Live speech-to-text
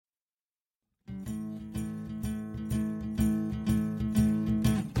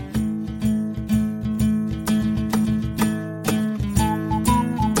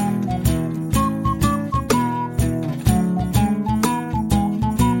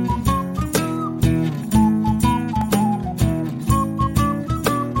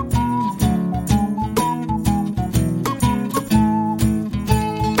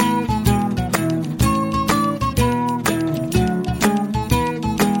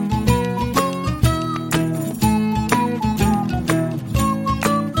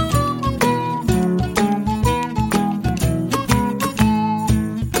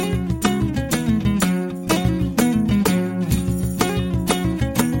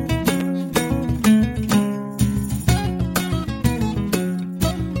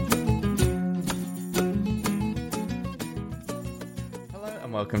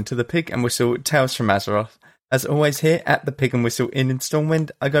welcome to the Pig and Whistle Tales from Azeroth. As always, here at the Pig and Whistle Inn in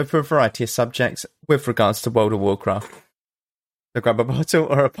Stormwind, I go for a variety of subjects with regards to World of Warcraft. So grab a bottle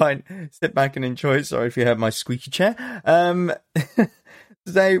or a pint, sit back and enjoy. Sorry if you heard my squeaky chair.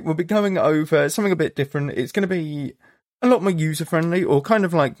 Today we'll be going over something a bit different. It's going to be a lot more user-friendly, or kind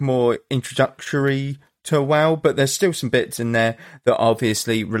of like more introductory to WoW, but there's still some bits in there that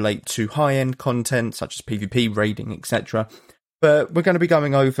obviously relate to high-end content, such as PvP, raiding, etc. But we're going to be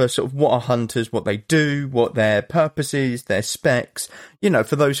going over sort of what are hunters, what they do, what their purpose is, their specs, you know,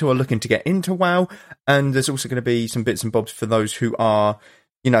 for those who are looking to get into WoW. And there's also going to be some bits and bobs for those who are,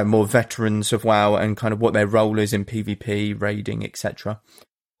 you know, more veterans of WoW and kind of what their role is in PvP, raiding, etc.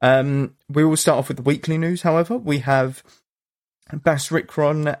 We will start off with the weekly news, however. We have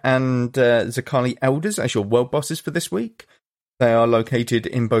Basrikron and Zakali Elders as your world bosses for this week. They are located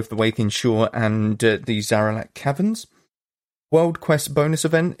in both the Waking Shore and the Zaralak Caverns. World Quest bonus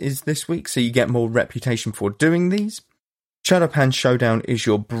event is this week, so you get more reputation for doing these. Shadowpan Showdown is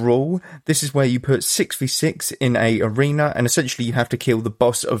your brawl. This is where you put 6v6 in a arena, and essentially you have to kill the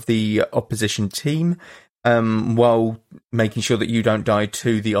boss of the opposition team, while making sure that you don't die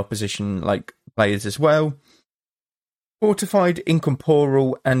to the opposition players as well. Fortified,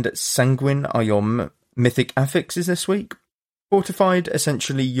 Incorporeal, and Sanguine are your mythic affixes this week. Fortified,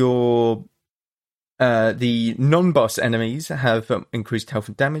 essentially your the non-boss enemies have increased health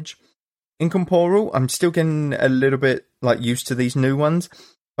and damage. Incorporeal, I'm still getting a little bit used to these new ones,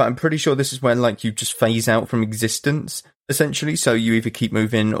 but I'm pretty sure this is when you just phase out from existence, essentially. So you either keep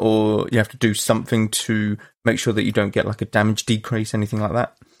moving or you have to do something to make sure that you don't get a damage decrease, anything like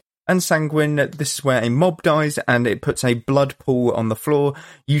that. And Sanguine, this is where a mob dies and it puts a blood pool on the floor.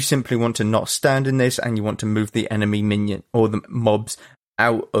 You simply want to not stand in this and you want to move the enemy minion or the mobs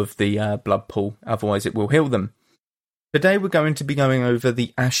out of the blood pool, otherwise it will heal them. Today we're going to be going over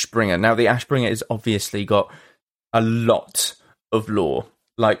the Ashbringer. Now the Ashbringer has obviously got a lot of lore,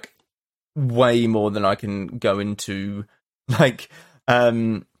 way more than I can go into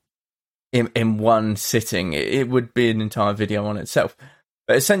in one sitting. It would be an entire video on itself.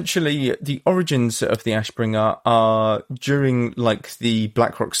 But essentially, the origins of the Ashbringer are during the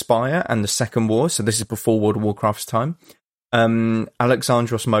Blackrock Spire and the Second War. So this is before World of Warcraft's time.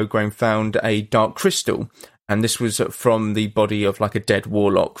 Alexandros Mograine found a dark crystal, and this was from the body of a dead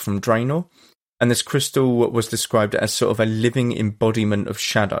warlock from Draenor. And this crystal was described as sort of a living embodiment of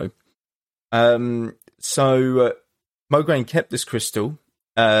shadow. So Mograine kept this crystal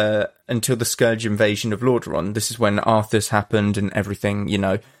until the Scourge invasion of Lordaeron. This is when Arthas happened and everything,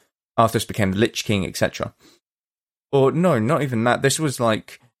 Arthas became the Lich King, etc. Or no, not even that. This was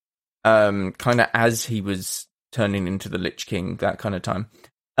kind of as he was turning into the Lich King, that kind of time.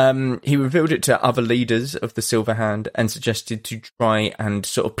 He revealed it to other leaders of the Silver Hand and suggested to try and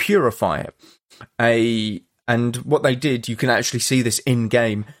sort of purify it. And what they did, you can actually see this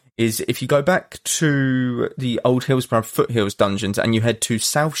in-game, is if you go back to the old Hillsborough Foothills dungeons and you head to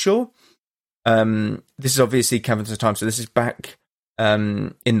South Shore, this is obviously Caverns of Time, so this is back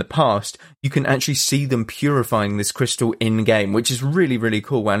in the past, you can actually see them purifying this crystal in-game, which is really, really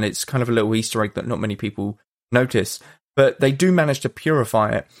cool, and it's kind of a little Easter egg that not many people notice. But they do manage to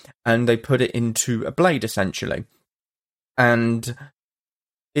purify it, and they put it into a blade, essentially. And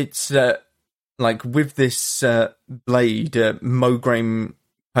it's with this blade, Mograine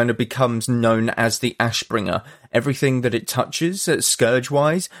kind of becomes known as the Ashbringer. Everything that it touches,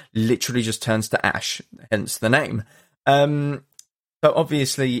 Scourge-wise, literally just turns to ash, hence the name. So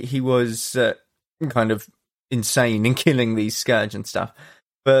obviously he was kind of insane in killing these Scourge and stuff.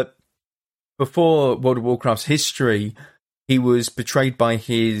 But before World of Warcraft's history, he was betrayed by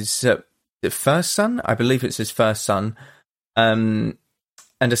his first son. I believe it's his first son. And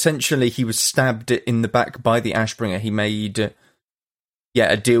essentially he was stabbed in the back by the Ashbringer. He made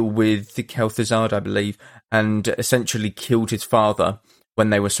a deal with Kel'Thuzad, I believe, and essentially killed his father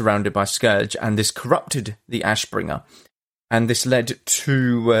when they were surrounded by Scourge, and this corrupted the Ashbringer. And this led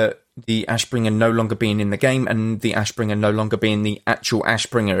to the Ashbringer no longer being in the game, and the Ashbringer no longer being the actual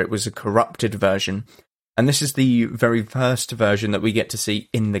Ashbringer. It was a corrupted version. And this is the very first version that we get to see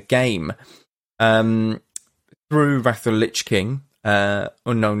in the game. Through Wrath of the Lich King, or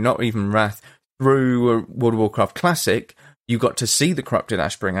no, not even Wrath, through World of Warcraft Classic, you got to see the corrupted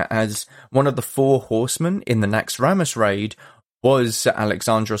Ashbringer as one of the 4 horsemen in the Naxxramas raid was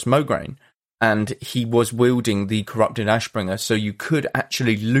Alexandros Mograine, and he was wielding the corrupted Ashbringer, so you could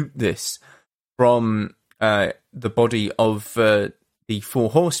actually loot this from the body of the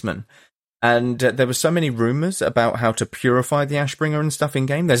 4 horsemen. And there were so many rumours about how to purify the Ashbringer and stuff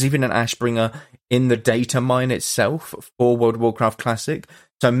in-game. There's even an Ashbringer in the data mine itself for World of Warcraft Classic.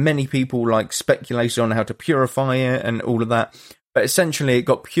 So many people like speculated on how to purify it and all of that. But essentially it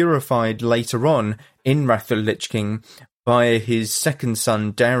got purified later on in Wrath of the Lich King by his second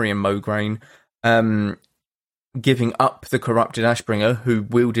son, Darian Mograine, giving up the corrupted Ashbringer, who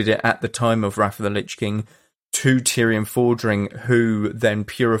wielded it at the time of Wrath of the Lich King, to Tyrion Fordring, who then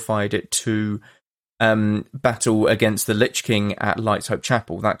purified it to battle against the Lich King at Light's Hope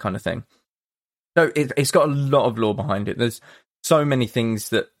Chapel, that kind of thing. So it's got a lot of lore behind it. There's so many things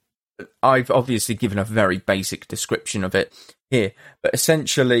that I've obviously given a very basic description of it here, but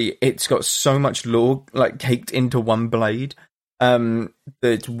essentially it's got so much lore like caked into one blade.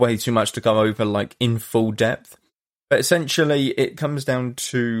 There's way too much to go over like in full depth. But essentially it comes down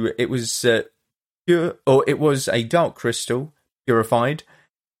to it was it was a dark crystal purified,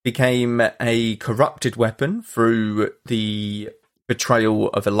 became a corrupted weapon through the betrayal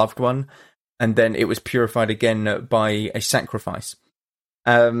of a loved one, and then it was purified again by a sacrifice.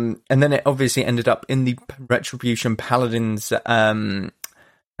 And then it obviously ended up in the Retribution Paladin's hands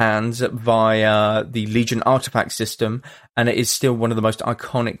via the Legion artifact system, and it is still one of the most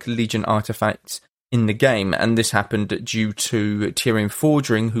iconic Legion artifacts in the game. And this happened due to Tyrion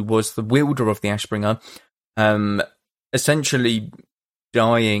Fordring, who was the wielder of the Ashbringer, essentially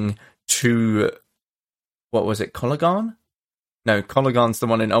dying to, what was it, Cologan? No, Cologan's the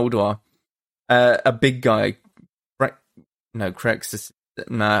one in Ulduar. A big guy. Crex.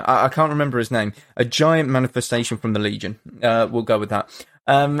 No, I can't remember his name. A giant manifestation from the Legion. We'll go with that.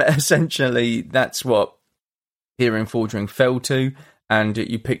 Essentially, that's what Tyrion Fordring fell to, and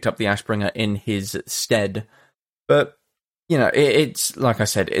you picked up the Ashbringer in his stead. But, you know, it's, like I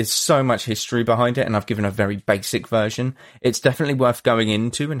said, it's so much history behind it, and I've given a very basic version. It's definitely worth going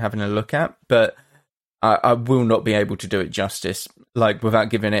into and having a look at, but I will not be able to do it justice, like, without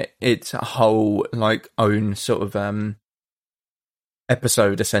giving it its whole, like, own sort of,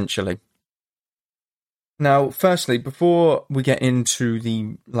 episode, essentially. Now, firstly, before we get into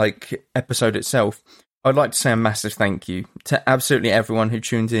the, like, episode itself, I'd like to say a massive thank you to absolutely everyone who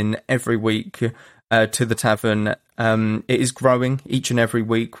tunes in every week to the tavern. It is growing each and every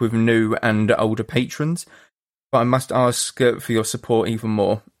week with new and older patrons, but I must ask for your support even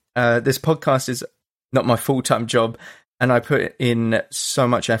more. This podcast is not my full-time job, and I put in so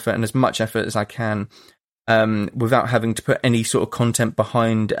much effort and as much effort as I can without having to put any sort of content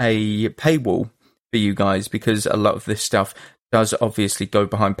behind a paywall for you guys, because a lot of this stuff does obviously go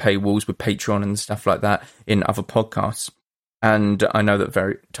behind paywalls with Patreon and stuff like that in other podcasts. And I know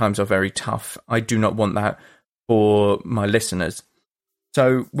that times are very tough. I do not want that for my listeners.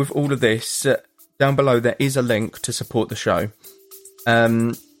 So with all of this, down below there is a link to support the show.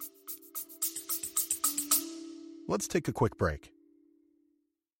 Let's take a quick break.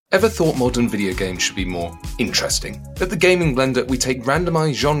 Ever thought modern video games should be more interesting? At the Gaming Blender, we take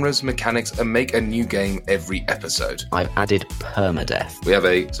randomized genres, mechanics, and make a new game every episode. I've added permadeath. We have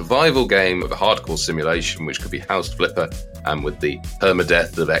a survival game of a hardcore simulation, which could be House Flipper, and with the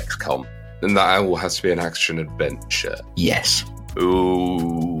permadeath of XCOM. And that all has to be an action-adventure. Yes.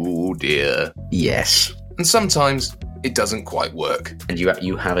 Oh dear. Yes. And sometimes it doesn't quite work. And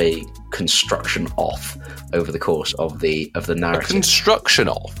you have a construction off over the course of the narrative. A construction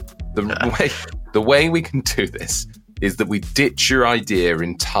off. The way we can do this is that we ditch your idea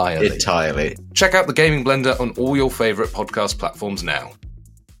entirely. Check out the Gaming Blender on all your favourite podcast platforms now.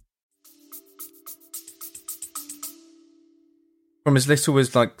 From as little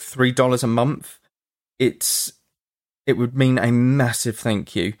as like $3 a month, it would mean a massive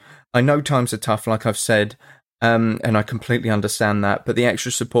thank you. I know times are tough, like I've said, and I completely understand that, but the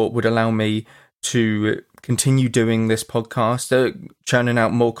extra support would allow me to continue doing this podcast, churning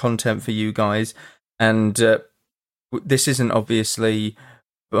out more content for you guys. And this isn't obviously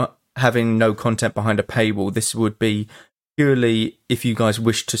having no content behind a paywall. This would be purely if you guys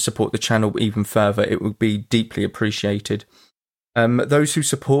wish to support the channel even further. It would be deeply appreciated. Those who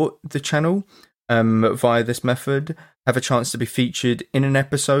support the channel via this method have a chance to be featured in an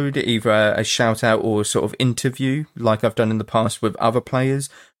episode, either a shout out or sort of interview, like I've done in the past with other players,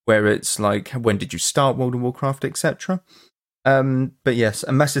 where it's like, when did you start World of Warcraft, etc. But yes,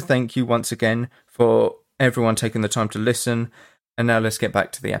 a massive thank you once again for everyone taking the time to listen. And now let's get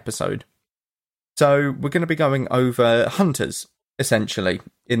back to the episode. So we're going to be going over hunters, essentially,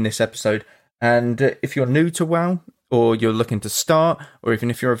 in this episode. And if you're new to WoW, or you're looking to start, or even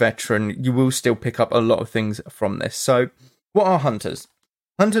if you're a veteran, you will still pick up a lot of things from this. So, what are hunters?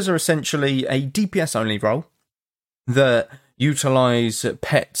 Hunters are essentially a DPS-only role that utilise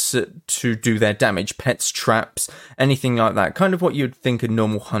pets to do their damage. Pets, traps, anything like that. Kind of what you'd think a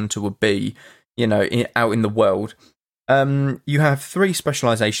normal hunter would be, you know, out in the world. You have 3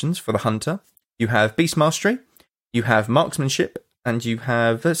 specializations for the hunter. You have Beast Mastery, you have Marksmanship, and you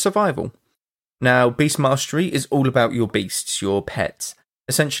have Survival. Now, Beast Mastery is all about your beasts, your pets.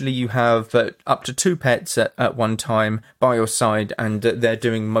 Essentially, you have up to 2 pets at one time by your side, and they're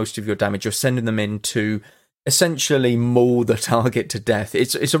doing most of your damage. You're sending them in to essentially maul the target to death.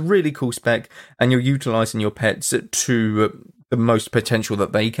 It's a really cool spec, and you're utilising your pets to the most potential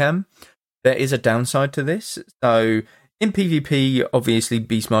that they can. There is a downside to this. So, in PvP, obviously,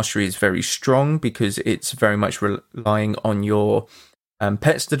 Beast Mastery is very strong because it's very much relying on your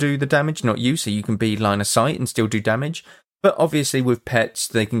pets to do the damage, not you, so you can be line of sight and still do damage. But obviously with pets,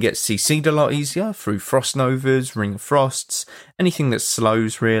 they can get CC'd a lot easier through Frost Novas, Ring of Frosts, anything that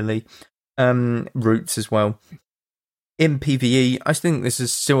slows really, roots as well. In PvE, I think this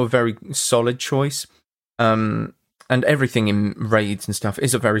is still a very solid choice, and everything in raids and stuff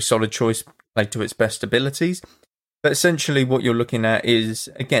is a very solid choice, played to its best abilities. But essentially what you're looking at is,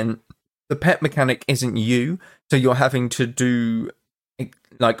 again, the pet mechanic isn't you, so you're having to do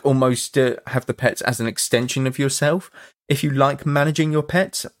like almost have the pets as an extension of yourself. If you like managing your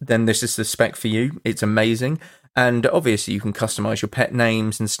pets, then this is the spec for you. It's amazing. And obviously you can customize your pet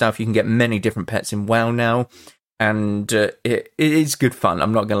names and stuff. You can get many different pets in WoW now. And it is good fun.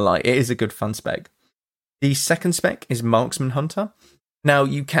 I'm not going to lie. It is a good fun spec. The second spec is Marksman Hunter. Now,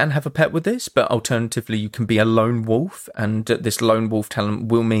 you can have a pet with this, but alternatively, you can be a lone wolf. And this lone wolf talent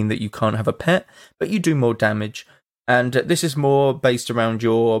will mean that you can't have a pet, but you do more damage. And this is more based around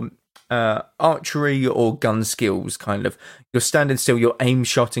your archery or gun skills, kind of. You're standing still, you're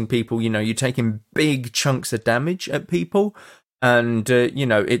aim-shotting people, you're taking big chunks of damage at people. And,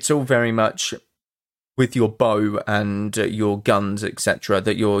 it's all very much with your bow and your guns, etc.,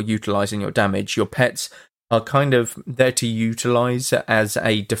 that you're utilising your damage. Your pets are kind of there to utilise as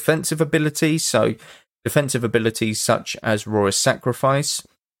a defensive ability. So, defensive abilities such as Roar's Sacrifice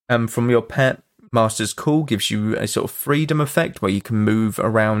from your pet. Master's Call gives you a sort of freedom effect where you can move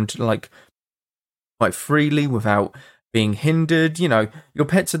around like quite freely without being hindered. Your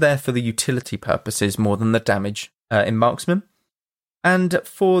pets are there for the utility purposes more than the damage in Marksman. And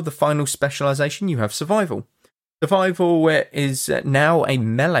for the final specialization, you have Survival. Survival is now a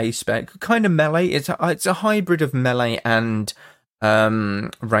melee spec, kind of melee. It's a hybrid of melee and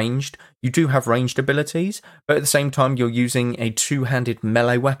ranged. You do have ranged abilities, but at the same time you're using a two-handed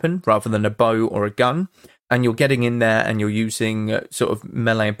melee weapon rather than a bow or a gun, and you're getting in there and you're using sort of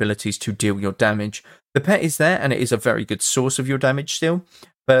melee abilities to deal your damage. The pet is there and it is a very good source of your damage still,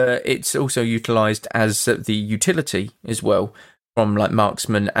 but it's also utilized as the utility as well from like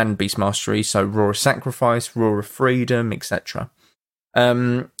Marksman and Beast Mastery, so Roar of Sacrifice, Roar of Freedom, etc.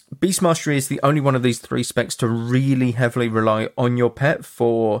 Beast Mastery is the only one of these 3 specs to really heavily rely on your pet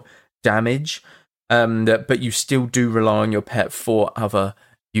for damage, but you still do rely on your pet for other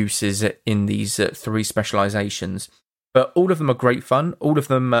uses in these 3 specializations. But all of them are great fun. All of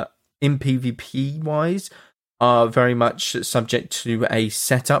them, in PvP wise, are very much subject to a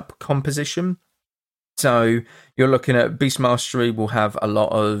setup composition. So you're looking at Beast Mastery will have a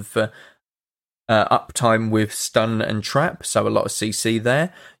lot of uptime with stun and trap, so a lot of CC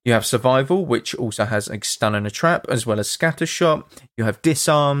there. You have Survival, which also has a stun and a trap, as well as Scatter Shot. You have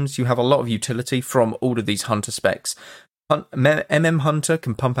Disarms. You have a lot of utility from all of these Hunter specs. MM Hunter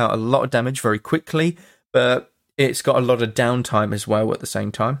can pump out a lot of damage very quickly, but it's got a lot of downtime as well at the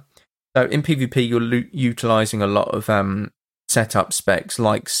same time. So in PvP, you're utilising a lot of setup specs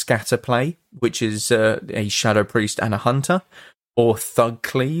like Scatter Play, which is a Shadow Priest and a Hunter, or Thug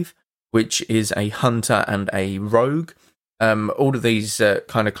Cleave, which is a hunter and a rogue. All of these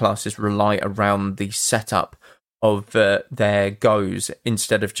kind of classes rely around the setup of their goes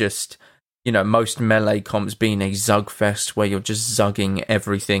instead of just, most melee comps being a Zug fest where you're just zugging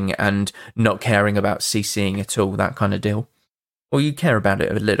everything and not caring about CCing at all, that kind of deal. Or you care about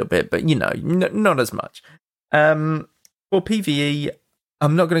it a little bit, but, not as much. For PvE,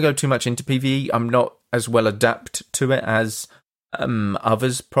 I'm not going to go too much into PvE. I'm not as well adapted to it as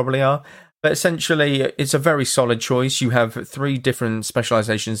others probably are, but essentially it's a very solid choice. You have 3 different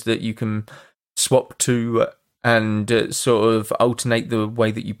specializations that you can swap to and sort of alternate the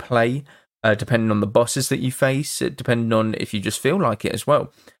way that you play, depending on the bosses that you face, depending on if you just feel like it as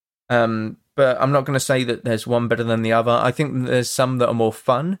well. But I'm not going to say that there's one better than the other. I think there's some that are more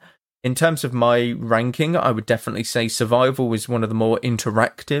fun. In terms of my ranking, I would definitely say Survival is one of the more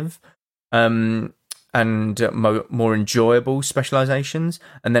interactive and more enjoyable specializations,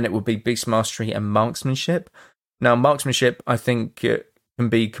 and then it would be Beast Mastery and Marksmanship. Now, Marksmanship, I think, can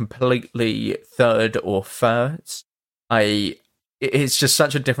be completely third or first. It's just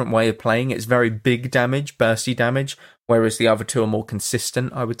such a different way of playing. It's very big damage, bursty damage, whereas the other two are more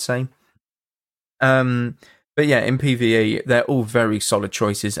consistent, I would say. But yeah, in PvE, they're all very solid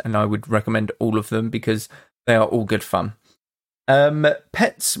choices, and I would recommend all of them because they are all good fun.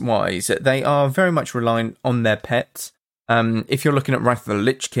 Pets-wise, they are very much reliant on their pets. If you're looking at Wrath of the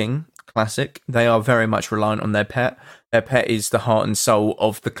Lich King Classic, they are very much reliant on their pet. Their pet is the heart and soul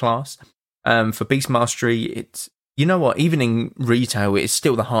of the class. For Beast Mastery, it's, you know what, even in retail, it's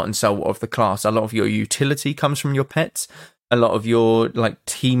still the heart and soul of the class. A lot of your utility comes from your pets. A lot of your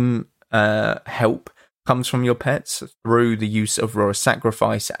team help comes from your pets through the use of Raw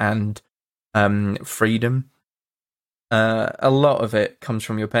Sacrifice and Freedom. A lot of it comes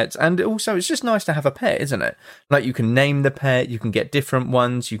from your pets, and also it's just nice to have a pet, isn't it? Like, you can name the pet, you can get different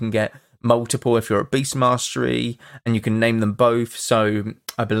ones, you can get multiple if you're a Beast Mastery, and you can name them both. So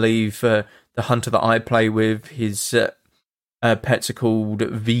I believe the hunter that I play with, his pets are called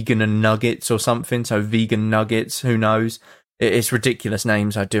Vegan and Nuggets or something. So Vegan Nuggets, who knows? It's ridiculous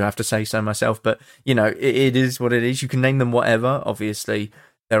names, I do have to say so myself, but it is what it is. You can name them whatever. Obviously,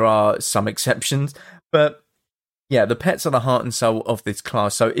 there are some exceptions, but yeah, the pets are the heart and soul of this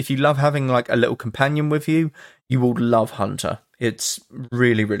class. So if you love having a little companion with you, you will love Hunter. It's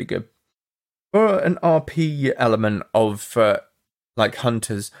really, really good. For an RP element of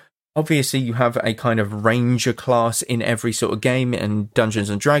hunters, obviously you have a kind of ranger class in every sort of game. In Dungeons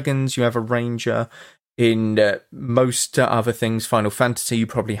and Dragons, you have a ranger. In most other things, Final Fantasy, you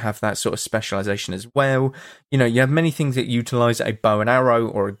probably have that sort of specialization as well. You have many things that utilize a bow and arrow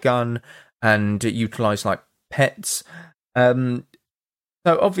or a gun and utilize pets. So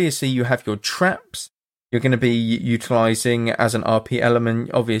obviously you have your traps. You're going to be utilizing as an RP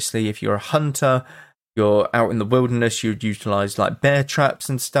element. Obviously, if you're a hunter, you're out in the wilderness, you'd utilize bear traps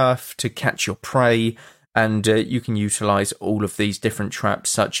and stuff to catch your prey. And you can utilize all of these different traps,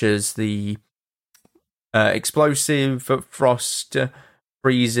 such as the explosive, frost,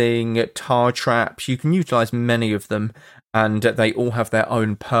 freezing, tar traps. You can utilize many of them, and they all have their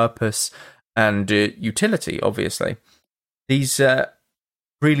own purpose and utility. Obviously, these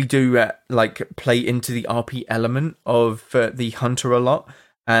really do play into the RP element of the hunter a lot,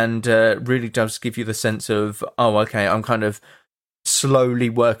 and really does give you the sense of, oh, okay, I'm kind of slowly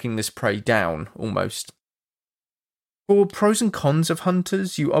working this prey down almost. For pros and cons of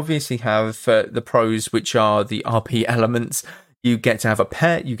hunters, you obviously have the pros, which are the RP elements. You get to have a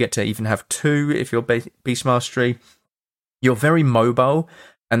pet, you get to even have two if you're Beast Mastery. You're very mobile,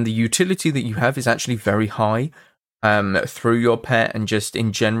 and the utility that you have is actually very high through your pet and just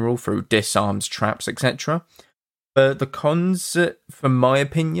in general through disarms, traps, etc. But the cons, from my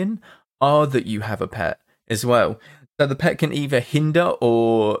opinion, are that you have a pet as well. So the pet can either hinder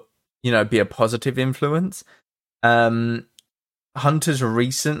or, be a positive influence. Hunters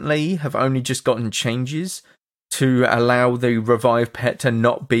recently have only just gotten changes to allow the revived pet to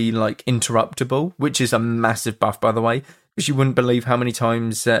not be interruptible, which is a massive buff, by the way, because you wouldn't believe how many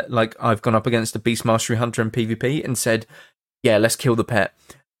times I've gone up against a Beast Mastery hunter in PvP and said, yeah, let's kill the pet.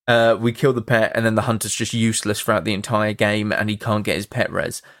 We kill the pet, and then the hunter's just useless throughout the entire game and he can't get his pet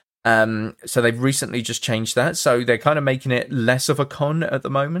res. So they've recently just changed that, so they're kind of making it less of a con at the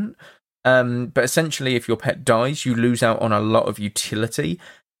moment. But essentially, if your pet dies, you lose out on a lot of utility,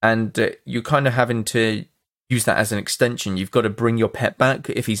 and you're kind of having to use that as an extension. You've got to bring your pet back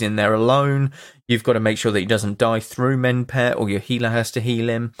if he's in there alone. You've got to make sure that he doesn't die through men pet, or your healer has to heal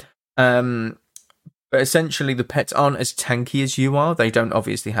him. But essentially, the pets aren't as tanky as you are. They don't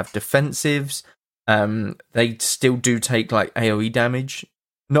obviously have defensives. They still do take AoE damage.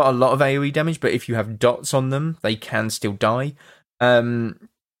 Not a lot of AoE damage, but if you have dots on them, they can still die.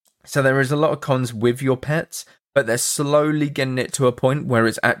 So there is a lot of cons with your pets, but they're slowly getting it to a point where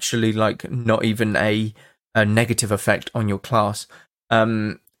it's actually not even a negative effect on your class.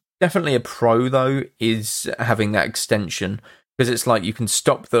 Definitely a pro though is having that extension, because it's you can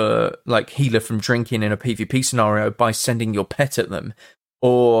stop the healer from drinking in a PvP scenario by sending your pet at them,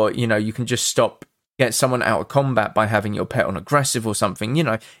 or you can just get someone out of combat by having your pet on aggressive or something.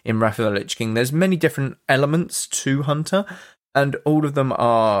 In Wrath of the Lich King, there's many different elements to Hunter, and all of them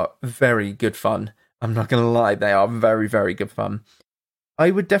are very good fun. I'm not going to lie, they are very, very good fun.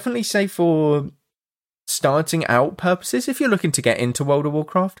 I would definitely say for starting out purposes, if you're looking to get into World of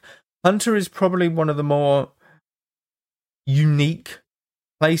Warcraft, Hunter is probably one of the more unique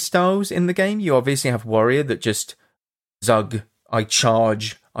playstyles in the game. You obviously have Warrior that just Zug, I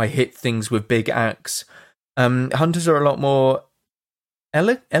charge, I hit things with big axe. Hunters are a lot more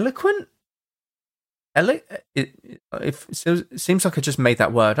eloquent? It seems like I just made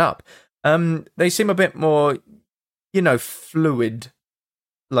that word up. They seem a bit more, fluid,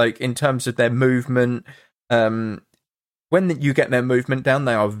 in terms of their movement. when you get their movement down,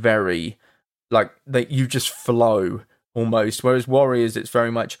 they are very, like, you just flow almost. Whereas warriors, it's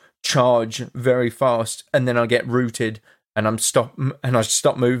very much charge very fast, and then I get rooted, and I stop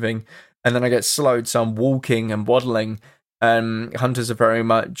moving, and then I get slowed, so I'm walking and waddling. Hunters are very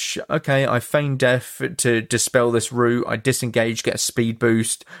much, okay, I feign death to dispel this route, I disengage, get a speed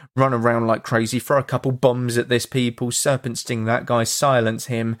boost, run around like crazy, throw a couple bombs at this people, serpent sting that guy, silence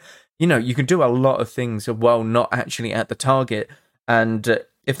him. You know, you can do a lot of things while not actually at the target, and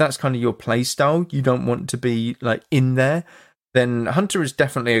if that's kind of your play style, you don't want to be like in there, then Hunter is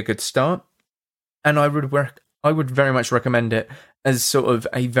definitely a good start, and I would very much recommend it as sort of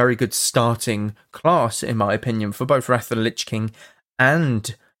a very good starting class, in my opinion, for both Wrath of the Lich King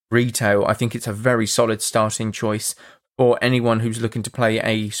and Retail. I think it's a very solid starting choice for anyone who's looking to play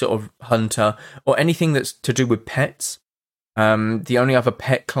a sort of hunter or anything that's to do with pets. The only other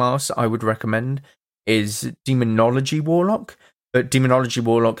pet class I would recommend is Demonology Warlock, but Demonology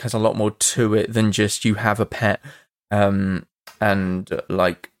Warlock has a lot more to it than just you have a pet, and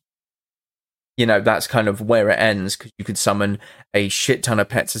like, you know, that's kind of where it ends, because you could summon a shit ton of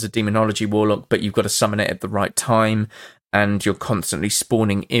pets as a Demonology Warlock, but you've got to summon it at the right time, and you're constantly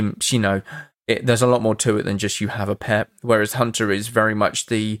spawning imps, you know. There's a lot more to it than just you have a pet, whereas Hunter is very much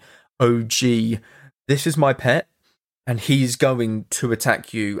the OG, this is my pet, and he's going to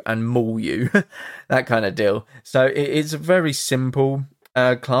attack you and maul you, that kind of deal. So it's a very simple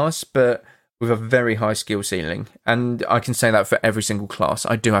class, but with a very high skill ceiling. And I can say that for every single class.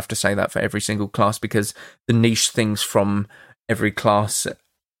 I do have to say that for every single class, because the niche things from every class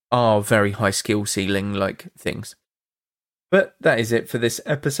are very high skill ceiling like things. But that is it for this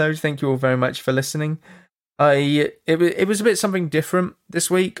episode. Thank you all very much for listening. It was a bit something different this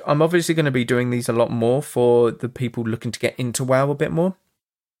week. I'm obviously going to be doing these a lot more for the people looking to get into WoW a bit more,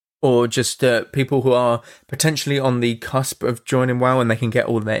 or just people who are potentially on the cusp of joining WoW and they can get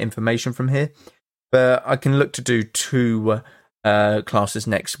all their information from here. But I can look to do 2 classes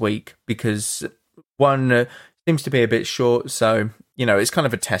next week, because one seems to be a bit short, so, you know, it's kind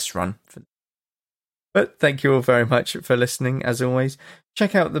of a test run. But thank you all very much for listening, as always.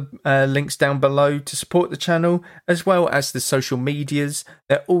 Check out the links down below to support the channel, as well as the social medias.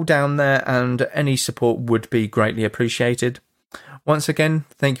 They're all down there, and any support would be greatly appreciated. Once again,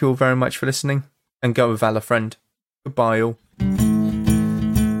 thank you all very much for listening, and go with Valor, friend. Goodbye all.